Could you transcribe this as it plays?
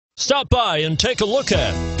Stop by and take a look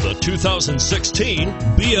at the 2016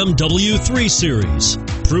 BMW 3 Series.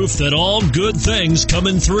 Proof that all good things come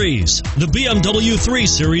in threes. The BMW 3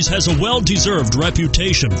 Series has a well-deserved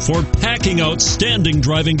reputation for packing outstanding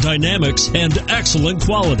driving dynamics and excellent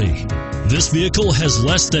quality. This vehicle has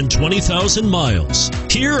less than 20,000 miles.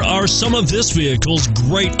 Here are some of this vehicle's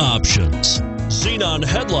great options: Xenon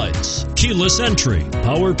headlights, keyless entry,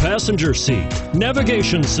 power passenger seat,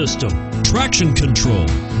 navigation system, traction control,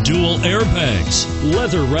 dual airbags,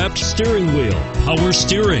 leather-wrapped steering wheel, power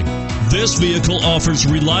steering. This vehicle offers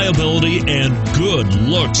reliability and good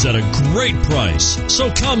looks at a great price.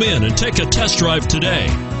 So come in and take a test drive today.